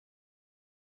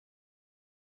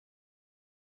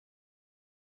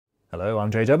Hello,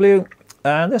 I'm JW,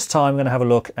 and this time I'm going to have a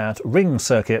look at ring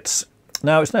circuits.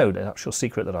 Now, it's no actual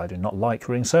secret that I do not like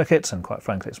ring circuits, and quite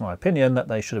frankly it's my opinion that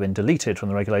they should have been deleted from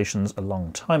the regulations a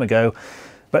long time ago,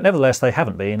 but nevertheless they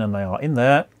haven't been, and they are in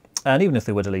there. And even if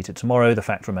they were deleted tomorrow, the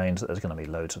fact remains that there's going to be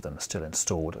loads of them still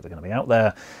installed, that are going to be out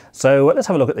there. So let's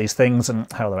have a look at these things and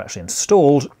how they're actually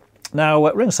installed.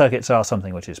 Now, ring circuits are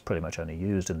something which is pretty much only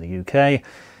used in the UK.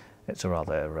 It's a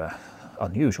rather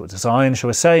unusual design, shall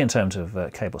we say, in terms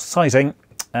of cable sizing,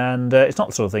 and it's not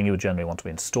the sort of thing you would generally want to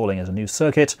be installing as a new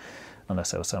circuit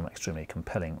unless there was some extremely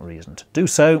compelling reason to do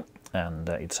so, and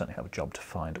you'd certainly have a job to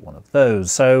find one of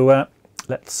those. So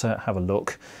let's have a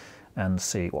look and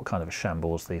see what kind of a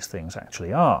shambles these things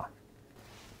actually are.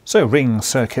 So ring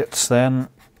circuits then.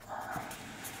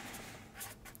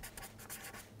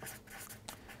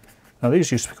 Now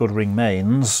these used to be called ring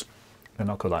mains. They're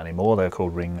not called that anymore, they're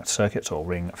called ring circuits or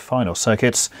ring final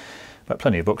circuits, but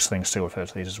plenty of books things still refer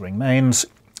to these as ring mains.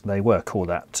 They were called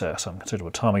that some considerable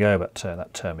time ago, but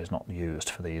that term is not used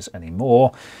for these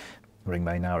anymore. Ring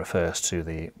main now refers to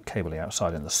the cabling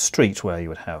outside in the street, where you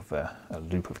would have a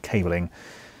loop of cabling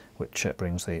which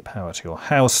brings the power to your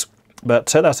house, but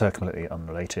that's a completely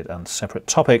unrelated and separate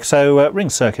topic. So ring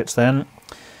circuits then.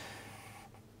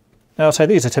 Now, I'll say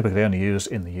these are typically only used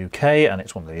in the UK, and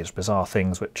it's one of these bizarre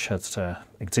things which has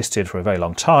existed for a very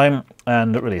long time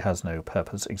and it really has no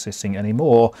purpose existing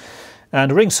anymore.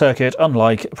 And a ring circuit,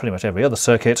 unlike pretty much every other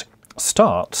circuit,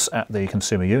 starts at the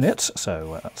consumer unit,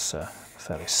 so that's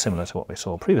fairly similar to what we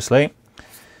saw previously.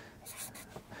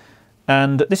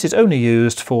 And this is only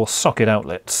used for socket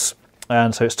outlets,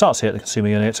 and so it starts here at the consumer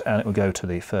unit and it will go to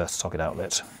the first socket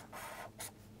outlet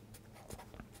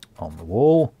on the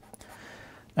wall.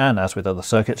 And as with other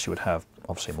circuits, you would have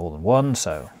obviously more than one,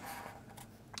 so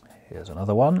here's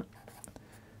another one.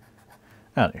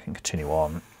 And you can continue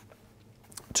on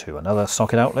to another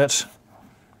socket outlet.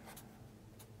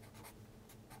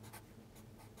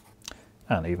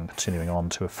 And even continuing on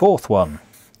to a fourth one.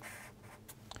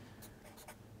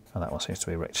 And that one seems to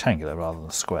be rectangular rather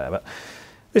than square. But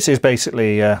this is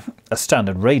basically a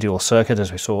standard radial circuit,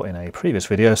 as we saw in a previous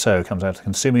video. So it comes out of the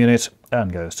consumer unit and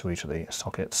goes to each of the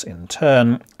sockets in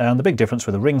turn. And the big difference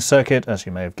with a ring circuit, as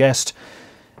you may have guessed,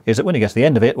 is that when you get to the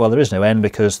end of it, well, there is no end,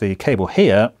 because the cable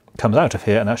here comes out of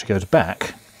here and actually goes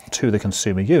back to the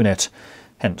consumer unit.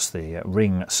 Hence the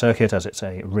ring circuit, as it's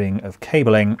a ring of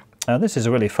cabling. And this is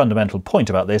a really fundamental point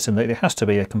about this, in that it has to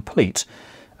be a complete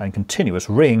and continuous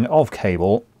ring of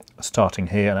cable, starting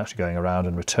here and actually going around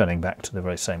and returning back to the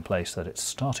very same place that it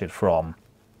started from.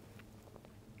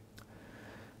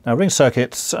 Now, ring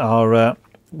circuits are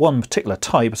one particular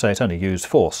type, so it's only used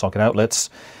for socket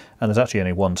outlets, and there's actually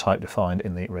only one type defined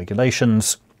in the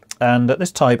regulations. And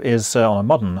this type is on a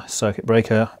modern circuit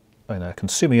breaker in a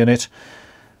consumer unit,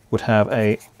 would have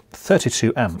a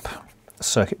 32 amp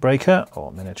circuit breaker,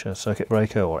 or miniature circuit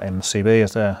breaker, or MCB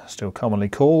as they're still commonly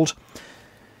called.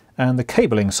 And the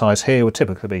cabling size here would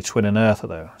typically be twin and earth,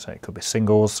 although say it could be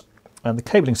singles. And the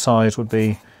cabling size would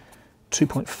be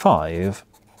 2.5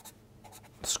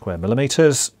 square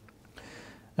millimeters.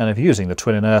 And if you're using the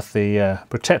twin and earth, the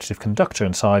protective conductor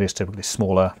inside is typically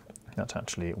smaller. That's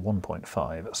actually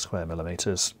 1.5 square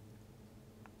millimeters.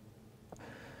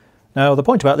 Now, the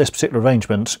point about this particular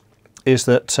arrangement is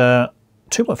that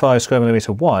 2.5 square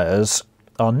millimeter wires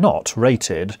are not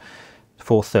rated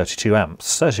for 32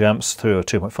 amps. 32 amps through a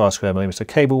 2.5 square millimeter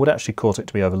cable would actually cause it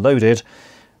to be overloaded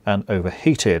and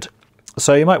overheated.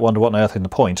 So you might wonder what on earth is the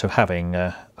point of having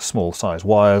small size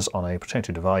wires on a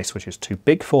protected device which is too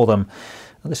big for them.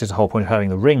 And this is the whole point of having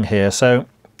the ring here. So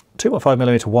 2.5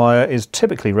 millimeter wire is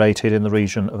typically rated in the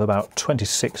region of about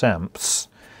 26 amps,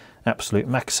 absolute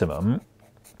maximum.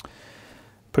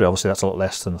 Pretty obviously that's a lot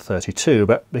less than 32,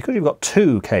 but because you've got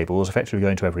two cables effectively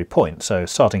going to every point, so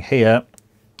starting here,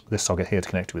 this socket here is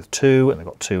connected with two, and they've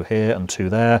got two here and two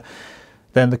there,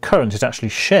 then the current is actually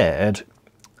shared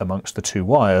amongst the two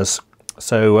wires.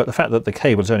 So the fact that the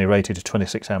cable is only rated to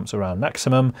 26 amps around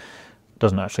maximum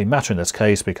doesn't actually matter in this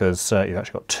case, because you've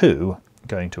actually got two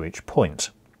going to each point.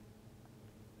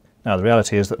 Now, the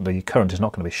reality is that the current is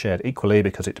not going to be shared equally,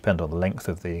 because it depends on the length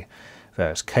of the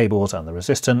various cables and the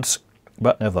resistance,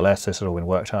 but nevertheless this has all been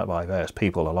worked out by various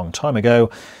people a long time ago,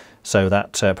 so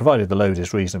that provided the load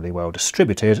is reasonably well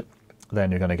distributed,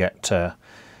 then you're going to get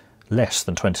less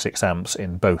than 26 amps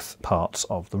in both parts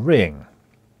of the ring.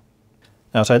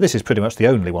 Now, so this is pretty much the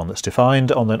only one that's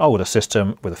defined. On an older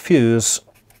system with a fuse,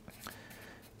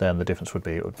 then the difference would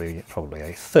be, it would be probably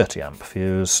a 30 amp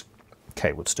fuse.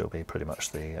 K would still be pretty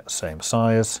much the same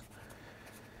size.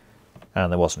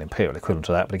 And there was an imperial equivalent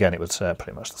to that, but again it was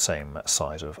pretty much the same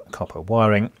size of copper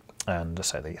wiring. and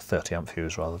say the 30 amp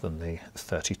fuse rather than the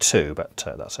 32, but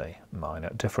that's a minor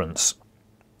difference.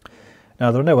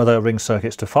 Now there are no other ring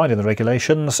circuits defined in the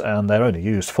regulations, and they're only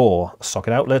used for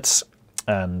socket outlets,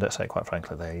 and say quite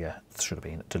frankly they should have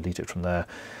been deleted from there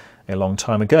a long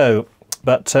time ago.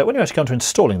 But when you actually come to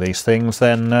installing these things,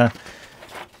 then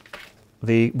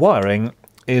the wiring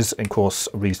is of course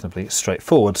reasonably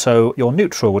straightforward. So your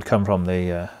neutral would come from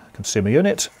the consumer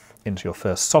unit into your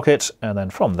first socket, and then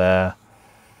from there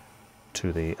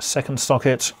to the second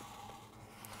socket,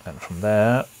 and from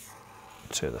there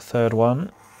to the third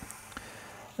one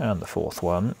and the fourth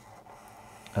one,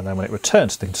 and then when it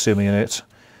returns to the consumer unit,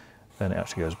 then it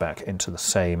actually goes back into the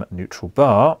same neutral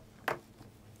bar.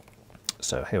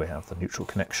 So here we have the neutral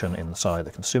connection inside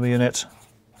the consumer unit,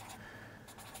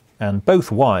 and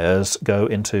both wires go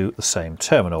into the same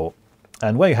terminal.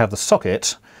 And where you have the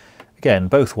socket, again,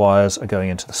 both wires are going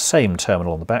into the same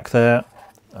terminal on the back there,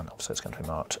 and also it's going to be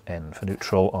marked N for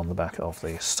neutral on the back of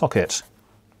the socket.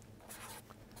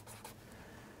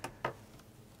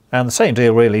 And the same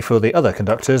deal really for the other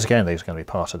conductors. Again, these are going to be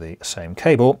part of the same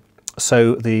cable.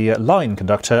 So the line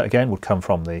conductor again would come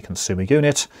from the consumer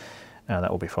unit, and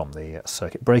that will be from the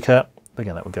circuit breaker.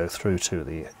 Again, that would go through to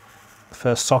the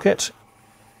first socket,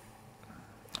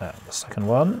 and the second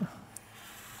one,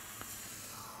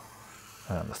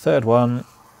 and the third one,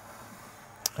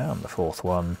 and the fourth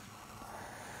one.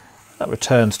 That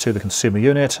returns to the consumer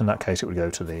unit. In that case it would go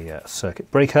to the circuit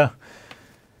breaker.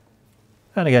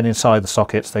 And again, inside the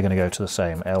sockets they're going to go to the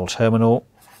same L terminal.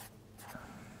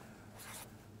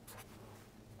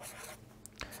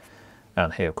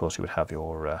 And here of course you would have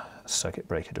your circuit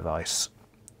breaker device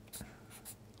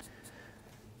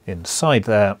inside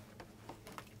there.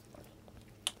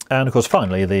 And of course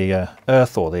finally the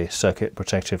earth or the circuit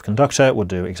protective conductor would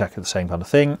do exactly the same kind of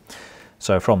thing.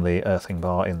 So from the earthing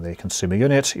bar in the consumer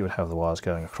unit you would have the wires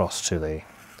going across to the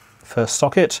first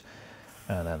socket,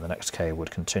 and then the next cable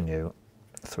would continue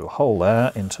through a hole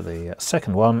there into the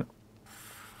second one,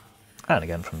 and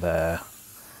again from there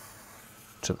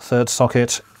to the third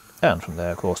socket, and from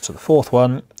there of course to the fourth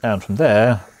one, and from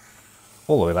there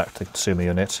all the way back to the consumer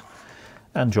unit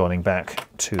and joining back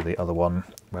to the other one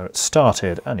where it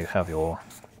started. And you have your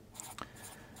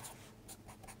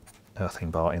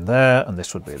earthing bar in there, and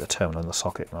this would be the terminal in the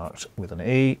socket marked with an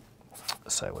E.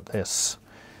 So with this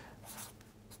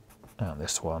and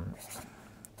this one,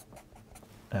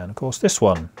 and of course this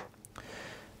one.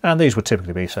 And these would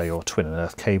typically be, say, your twin and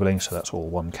earth cabling, so that's all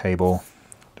one cable.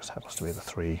 Just happens to be the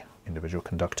three individual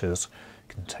conductors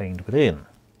contained within.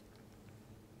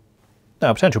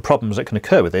 Now, potential problems that can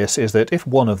occur with this is that if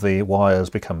one of the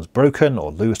wires becomes broken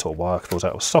or loose, or wire falls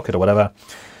out of socket or whatever,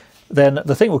 then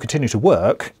the thing will continue to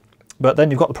work, but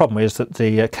then you've got the problem is that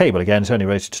the cable again is only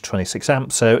rated to 26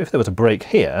 amps, so if there was a break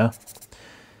here,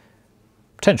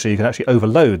 potentially you can actually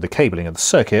overload the cabling of the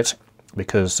circuit,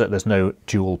 because there's no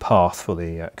dual path for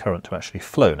the current to actually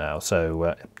flow now.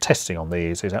 So testing on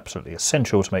these is absolutely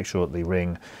essential to make sure that the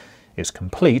ring is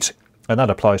complete, and that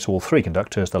applies to all three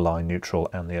conductors, the line, neutral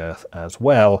and the earth as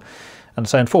well. And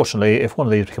so unfortunately if one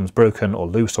of these becomes broken or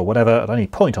loose or whatever at any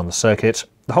point on the circuit,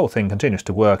 the whole thing continues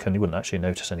to work and you wouldn't actually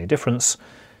notice any difference.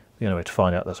 The only way to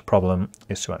find out there's a problem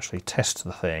is to actually test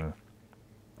the thing.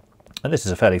 And this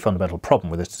is a fairly fundamental problem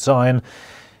with this design,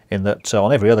 in that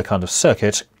on every other kind of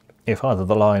circuit, if either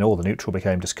the line or the neutral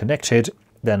became disconnected,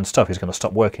 then stuff is going to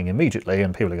stop working immediately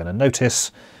and people are going to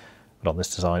notice. But on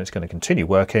this design it's going to continue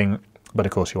working, but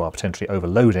of course you are potentially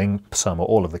overloading some or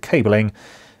all of the cabling,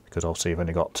 because obviously you've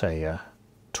only got a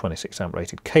 26 amp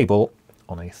rated cable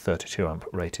on a 32 amp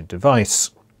rated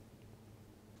device.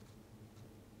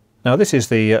 Now this is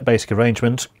the basic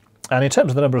arrangement, and in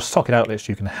terms of the number of socket outlets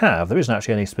you can have, there isn't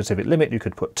actually any specific limit. You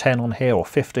could put 10 on here or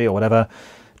 50 or whatever.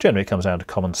 Generally it comes down to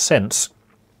common sense.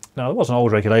 Now there was an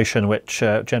old regulation which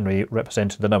generally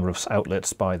represented the number of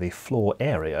outlets by the floor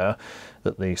area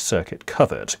that the circuit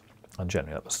covered, and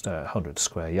generally that was 100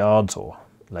 square yards, or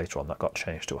later on that got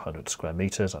changed to 100 square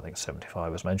metres. I think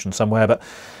 75 was mentioned somewhere, but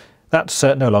that's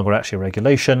no longer actually a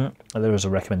regulation. There is a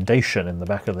recommendation in the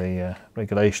back of the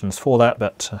regulations for that,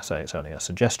 but say it's only a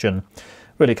suggestion.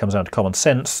 Really it comes down to common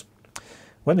sense.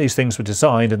 When these things were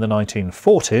designed in the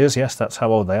 1940s, yes, that's how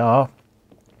old they are,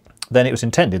 then it was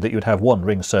intended that you would have one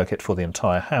ring circuit for the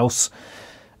entire house,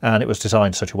 and it was designed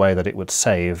in such a way that it would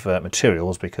save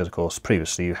materials, because of course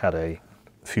previously you had a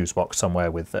fuse box somewhere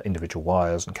with individual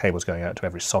wires and cables going out to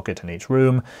every socket in each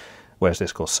room, whereas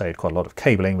this of course saved quite a lot of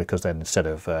cabling, because then instead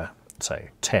of say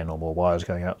 10 or more wires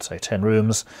going out to say 10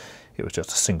 rooms, it was just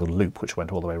a single loop which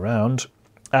went all the way around.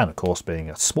 And of course being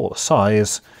a smaller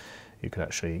size, you could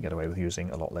actually get away with using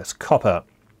a lot less copper.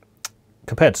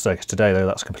 Compared to circuits today, though,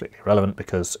 that's completely irrelevant,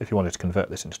 because if you wanted to convert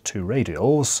this into two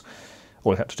radials,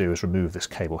 all you have to do is remove this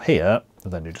cable here,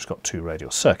 and then you've just got two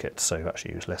radial circuits, so you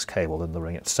actually use less cable than the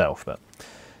ring itself, but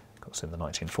of course in the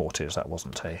 1940s that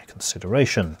wasn't a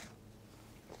consideration.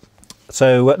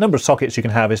 So number of sockets you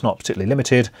can have is not particularly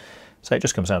limited, so it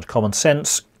just comes down to common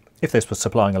sense. If this was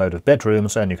supplying a load of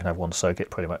bedrooms, then you can have one circuit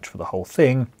pretty much for the whole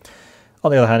thing.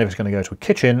 On the other hand, if it's going to go to a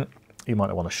kitchen, you might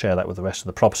not want to share that with the rest of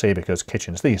the property, because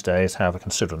kitchens these days have a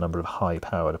considerable number of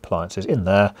high-powered appliances in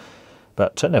there,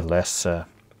 but nevertheless,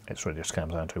 it really just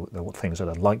comes down to the things that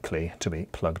are likely to be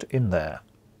plugged in there.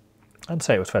 I'd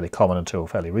say it was fairly common until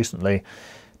fairly recently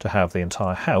to have the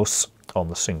entire house on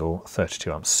the single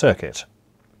 32 amp circuit.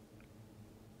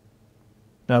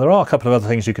 Now there are a couple of other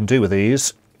things you can do with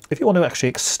these. If you want to actually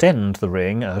extend the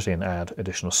ring, as in add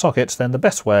additional sockets, then the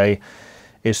best way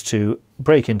is to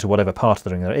break into whatever part of the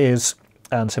ring there is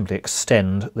and simply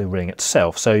extend the ring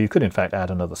itself. So you could in fact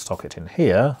add another socket in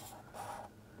here.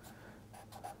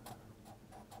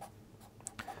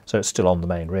 So it's still on the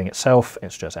main ring itself,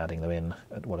 it's just adding them in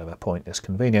at whatever point is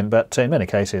convenient, but in many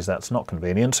cases that's not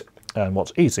convenient, and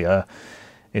what's easier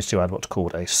is to add what's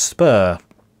called a spur.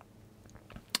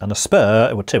 And a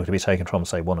spur would typically be taken from,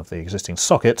 say, one of the existing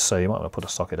sockets, so you might want to put a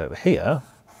socket over here.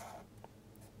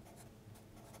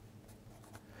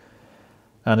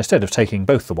 And instead of taking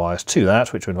both the wires to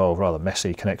that, which would involve rather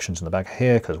messy connections in the back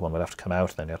here, because one would have to come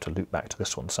out, then you have to loop back to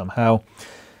this one somehow,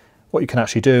 what you can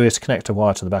actually do is connect a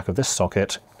wire to the back of this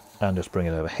socket and just bring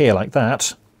it over here like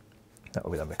that. That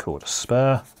will then be called a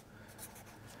spur.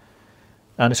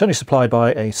 And it's only supplied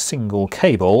by a single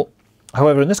cable.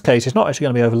 However, in this case, it's not actually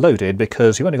going to be overloaded,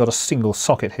 because you've only got a single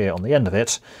socket here on the end of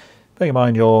it. Bearing in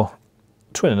mind your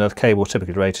twin and earth cable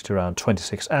typically rated to around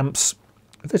 26 amps.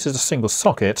 If this is a single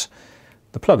socket,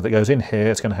 the plug that goes in here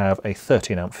is going to have a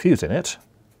 13 amp fuse in it.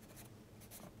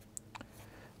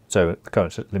 So the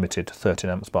current is limited to 13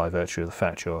 amps by virtue of the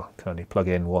fact you can only plug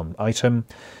in one item.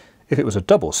 If it was a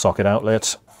double socket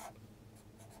outlet,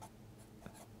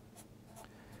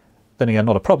 then again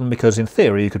not a problem, because in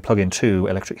theory you could plug in two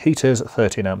electric heaters at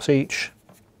 13 amps each,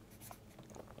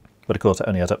 but of course that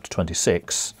only adds up to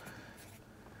 26,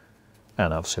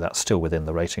 and obviously that's still within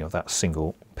the rating of that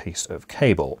single piece of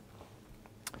cable.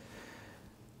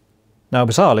 Now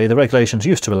bizarrely, the regulations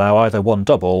used to allow either one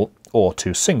double or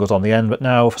two singles on the end, but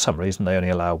now for some reason they only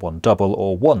allow one double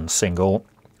or one single,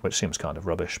 which seems kind of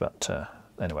rubbish, but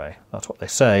anyway, that's what they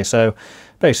say. So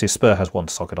basically spur has one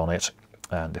socket on it,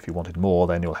 and if you wanted more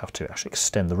then you'll have to actually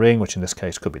extend the ring, which in this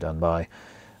case could be done by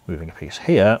moving a piece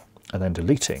here and then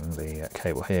deleting the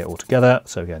cable here altogether.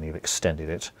 So again, you've extended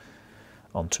it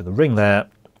onto the ring there,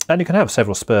 and you can have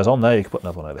several spurs on there. You can put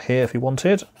another one over here if you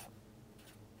wanted,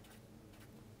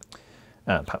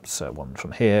 and perhaps one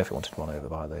from here if you wanted one over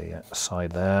by the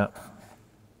side there.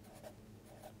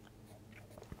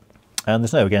 And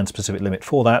there's no, again, specific limit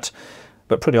for that,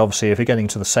 but pretty obviously if you're getting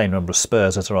to the same number of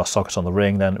spurs as there are sockets on the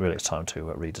ring, then really it's time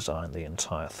to redesign the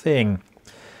entire thing.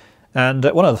 And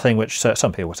one other thing which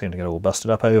some people seem to get all busted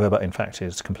up over, but in fact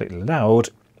is completely allowed,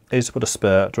 is to put a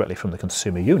spur directly from the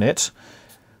consumer unit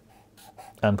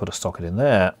and put a socket in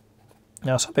there.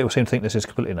 Now some people seem to think this is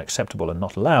completely unacceptable and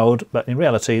not allowed, but in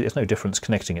reality there's no difference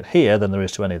connecting it here than there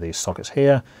is to any of these sockets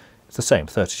here. It's the same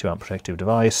 32 amp protective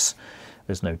device,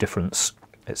 there's no difference.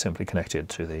 It's simply connected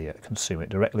to the consumer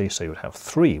directly, so you would have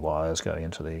three wires going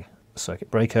into the circuit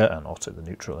breaker and also the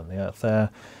neutral and the earth there.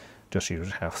 Just you would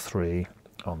have three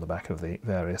on the back of the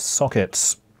various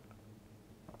sockets.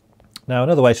 Now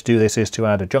another way to do this is to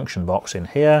add a junction box in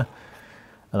here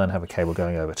and then have a cable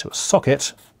going over to a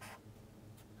socket.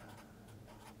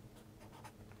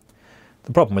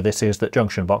 The problem with this is that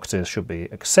junction boxes should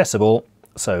be accessible,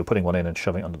 so putting one in and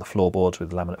shoving it under the floorboards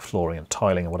with laminate flooring and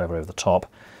tiling and whatever over the top,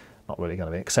 not really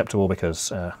going to be acceptable,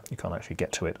 because you can't actually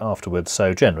get to it afterwards.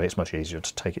 So generally it's much easier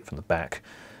to take it from the back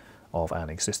of an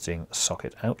existing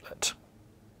socket outlet.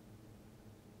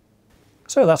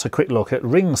 So that's a quick look at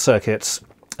ring circuits,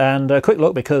 and a quick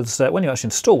look because when you actually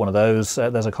install one of those,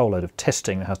 there's a whole load of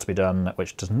testing that has to be done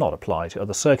which does not apply to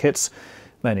other circuits,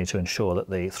 mainly to ensure that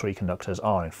the three conductors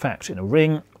are in fact in a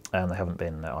ring and they haven't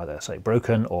been either, say,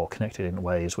 broken or connected in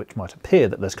ways which might appear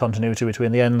that there's continuity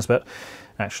between the ends, but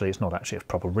actually it's not actually a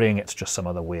proper ring, it's just some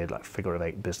other weird like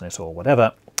figure-of-8 business or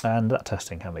whatever, and that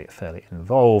testing can be fairly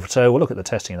involved. So we'll look at the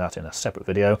testing of that in a separate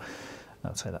video.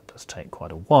 I'd say that does take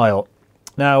quite a while.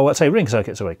 Now, I'd say ring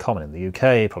circuits are very common in the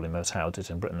UK, probably most houses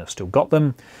in Britain have still got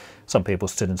them. Some people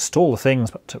still install the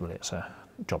things, but really it's a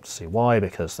job to see why,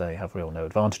 because they have real no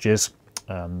advantages,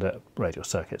 and radial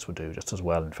circuits would do just as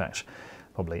well, in fact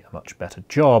probably a much better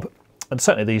job. And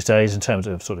certainly these days, in terms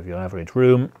of sort of your average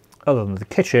room, other than the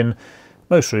kitchen,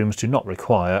 Most rooms do not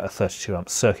require a 32 amp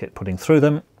circuit putting through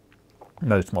them.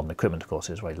 Most modern equipment, of course,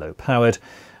 is very low powered,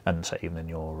 and so even in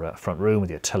your front room with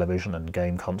your television and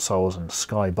game consoles and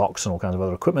Skybox and all kinds of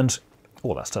other equipment,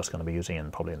 all that stuff's going to be using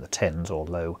probably in the tens or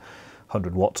low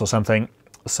 100 watts or something.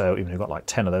 So even if you've got like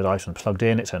 10 of those items plugged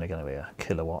in, it's only going to be a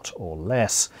kilowatt or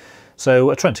less.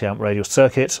 So a 20 amp radial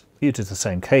circuit uses the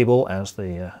same cable as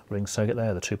the ring circuit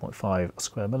there, the 2.5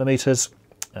 square millimeters,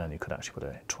 and you could actually put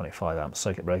a 25 amp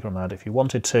circuit breaker on that if you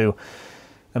wanted to.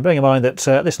 And bearing in mind that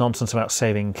this nonsense about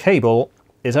saving cable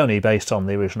is only based on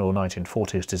the original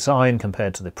 1940s design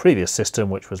compared to the previous system,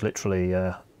 which was literally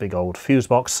a big old fuse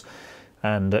box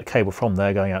and cable from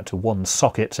there going out to one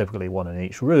socket, typically one in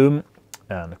each room.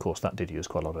 And of course that did use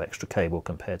quite a lot of extra cable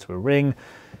compared to a ring.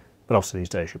 But obviously these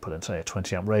days you put in, say, a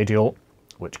 20 amp radial,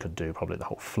 which could do probably the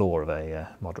whole floor of a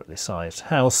moderately sized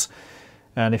house.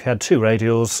 And if you had two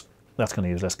radials, that's going to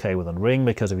use less cable than ring,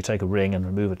 because if you take a ring and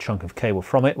remove a chunk of cable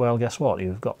from it, well, guess what?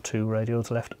 You've got two radials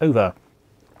left over.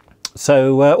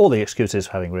 So all the excuses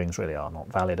for having rings really are not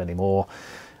valid anymore.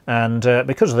 And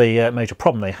because of the major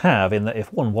problem they have in that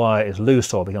if one wire is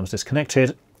loose or becomes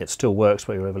disconnected, it still works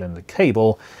but you're overloading the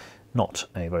cable. Not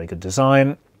a very good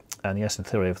design. And yes, in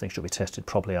theory, everything should be tested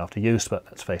properly after use, but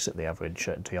let's face it, the average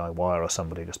DIY or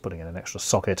somebody just putting in an extra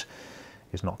socket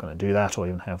is not going to do that or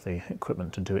even have the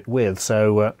equipment to do it with.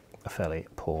 So a fairly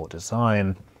poor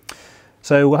design.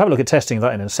 So we'll have a look at testing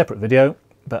that in a separate video,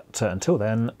 but until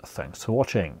then, thanks for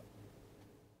watching.